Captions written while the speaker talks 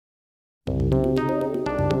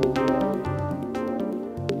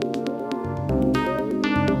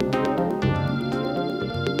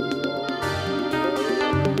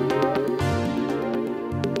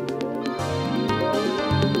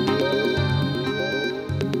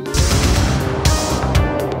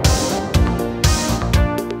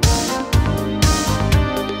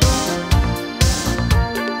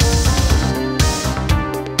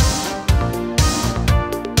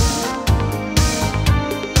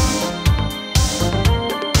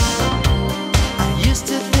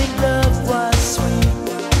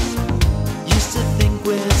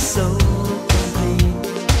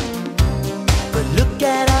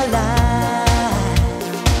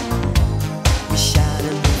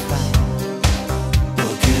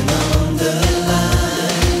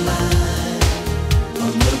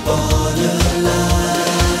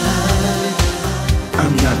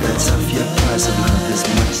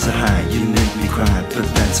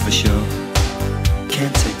for sure.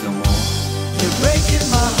 Can't take no more. You're breaking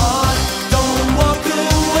my heart. Don't walk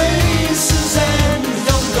away, Suzanne.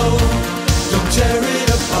 Don't go. Don't tear it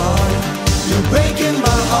apart. You're breaking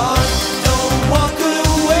my heart. Don't walk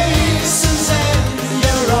away, Suzanne.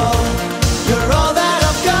 You're all that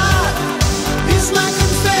I've got. It's my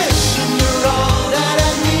confession. You're all that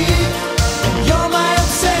I need. And you're my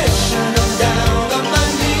obsession. I'm down on my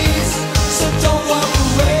knees. So don't walk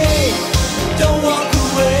away. Don't walk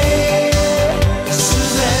away,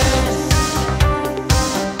 Suzanne.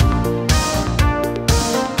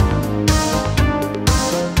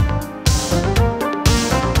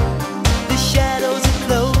 The shadows are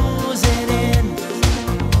closing in.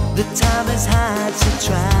 The time is hard to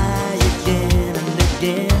try again and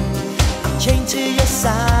again. I'm chained to your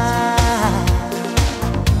side.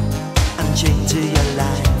 I'm chained to your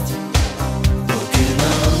light. Walking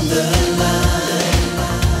on the line,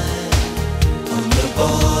 on the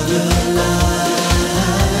borderline.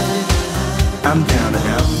 I'm down and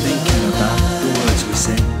out thinking about the words we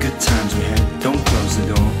said, good times we had. Don't close the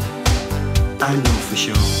door, I know for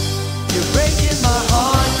sure. You're breaking